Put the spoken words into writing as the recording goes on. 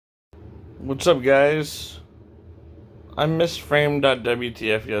What's up, guys? I missed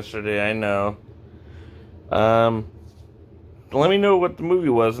Frame.wtf yesterday, I know. Let me know what the movie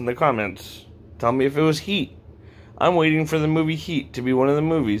was in the comments. Tell me if it was Heat. I'm waiting for the movie Heat to be one of the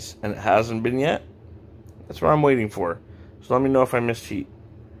movies, and it hasn't been yet. That's what I'm waiting for. So let me know if I missed Heat.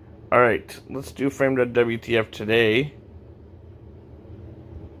 Alright, let's do Frame.wtf today.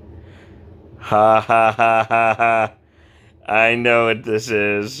 Ha ha ha ha ha. I know what this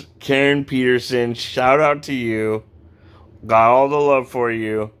is. Karen Peterson, shout out to you. Got all the love for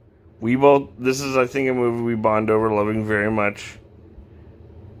you. This is, I think, a movie we bond over loving very much.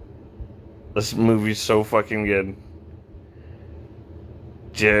 This movie's so fucking good.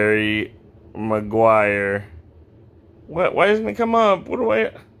 Jerry Maguire. What? Why doesn't it come up? What do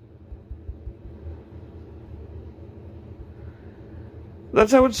I...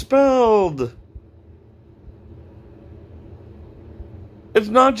 That's how it's spelled. It's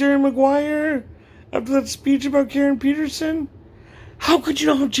not Jerry Maguire? After that speech about Karen Peterson? How could you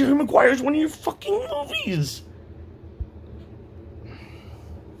not have Jerry Maguire as one of your fucking movies?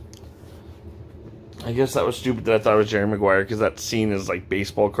 I guess that was stupid that I thought it was Jerry Maguire, because that scene is like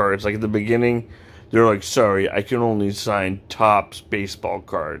baseball cards. Like at the beginning, they're like, sorry, I can only sign Topps baseball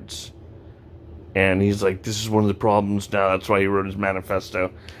cards. And he's like, this is one of the problems now. That's why he wrote his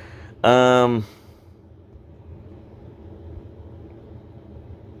manifesto.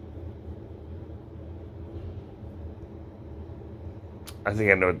 I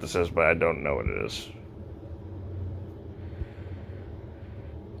think I know what this is, but I don't know what it is.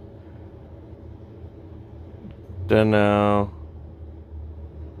 Don't know.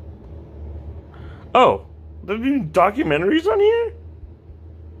 Oh, there's been documentaries on here?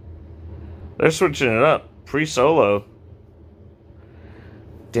 They're switching it up. Pre-solo.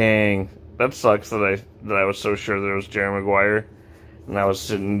 Dang. That sucks that I was so sure that it was Jerry Maguire. And I was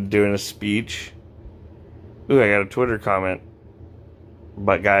sitting doing a speech. Ooh, I got a Twitter comment.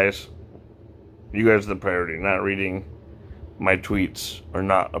 But guys, you guys are the priority. Not reading my tweets are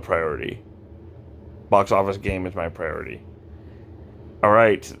not a priority. Box office game is my priority.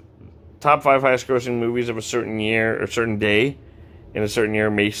 Alright. Top 5 highest grossing movies of a certain year, or certain day. In a certain year,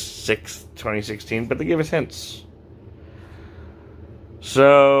 May 6th, 2016. But they give us hints.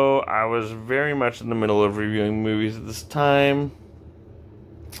 So, I was very much in the middle of reviewing movies at this time.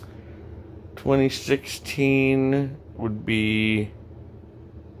 2016 would be...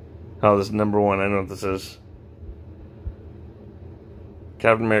 Oh, this is number 1. I know what this is.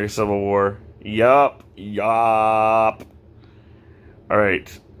 Captain America Civil War. Yup.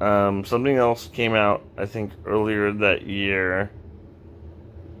 Alright. Something else came out, I think, earlier that year.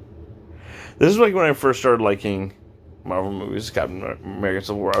 This is like when I first started liking Marvel movies, Captain America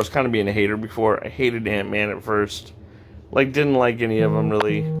Civil War. I was kind of being a hater before. I hated Ant-Man at first. Like, didn't like any of them,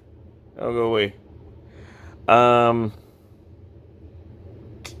 really. Oh, go away.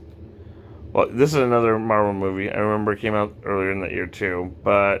 Well, this is another Marvel movie. I remember it came out earlier in that year, too.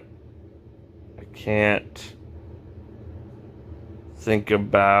 But I can't think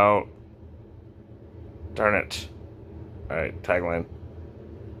about... Darn it. Alright, tagline.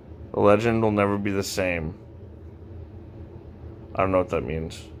 The legend will never be the same. I don't know what that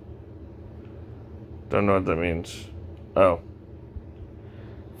means. Don't know what that means. Oh.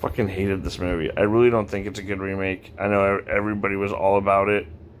 Fucking hated this movie. I really don't think it's a good remake. I know everybody was all about it.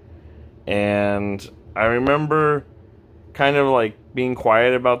 And I remember kind of like being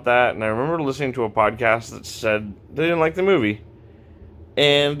quiet about that. And I remember listening to a podcast that said they didn't like the movie.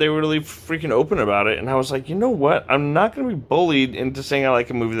 And they were really freaking open about it. And I was like, you know what? I'm not going to be bullied into saying I like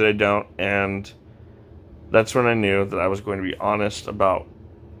a movie that I don't. And that's when I knew that I was going to be honest about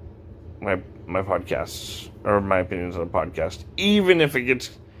my podcasts. Or my opinions on a podcast. Even if it gets...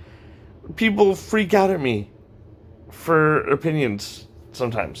 People freak out at me for opinions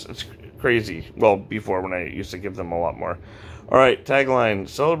sometimes. It's crazy. Well, before, when I used to give them a lot more. Alright, tagline.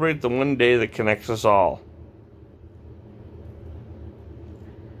 Celebrate the one day that connects us all.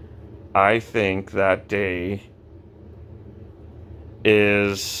 I think that day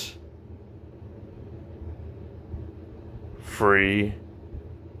is Free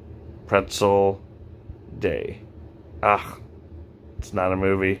Pretzel Day. It's not a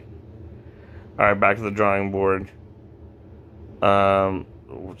movie. Alright, back to the drawing board.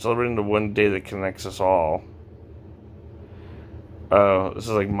 Celebrating the one day that connects us all. Oh, this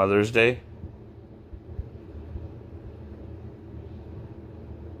is like Mother's Day?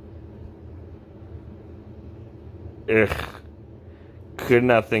 Ugh. Could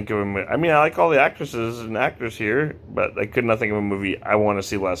not think of a movie. I mean, I like all the actresses and actors here, but I could not think of a movie I want to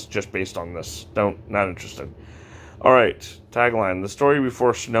see less just based on this. Not interested. Alright, tagline. The story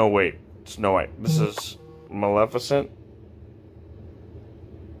before Snow White. Snow White. This is Maleficent.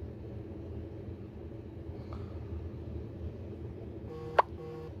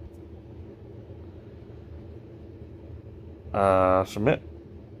 Submit.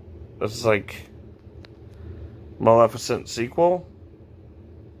 This is like Maleficent sequel.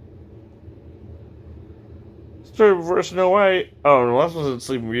 Story before Snow White. Oh, no, this wasn't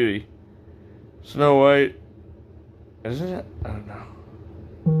Sleeping Beauty. Snow White. Isn't it? I don't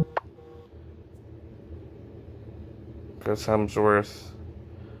know. Chris Hemsworth.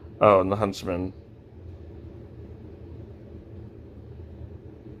 Oh, and the Huntsman.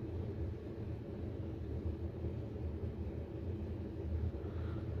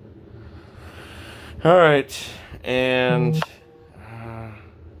 Alright, and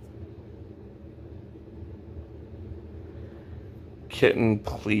Kitten,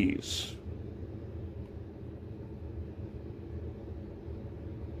 please.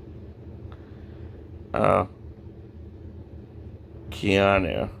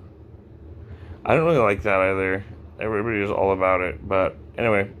 Keanu. I don't really like that either. Everybody is all about it, but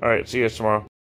anyway, alright, see you guys tomorrow.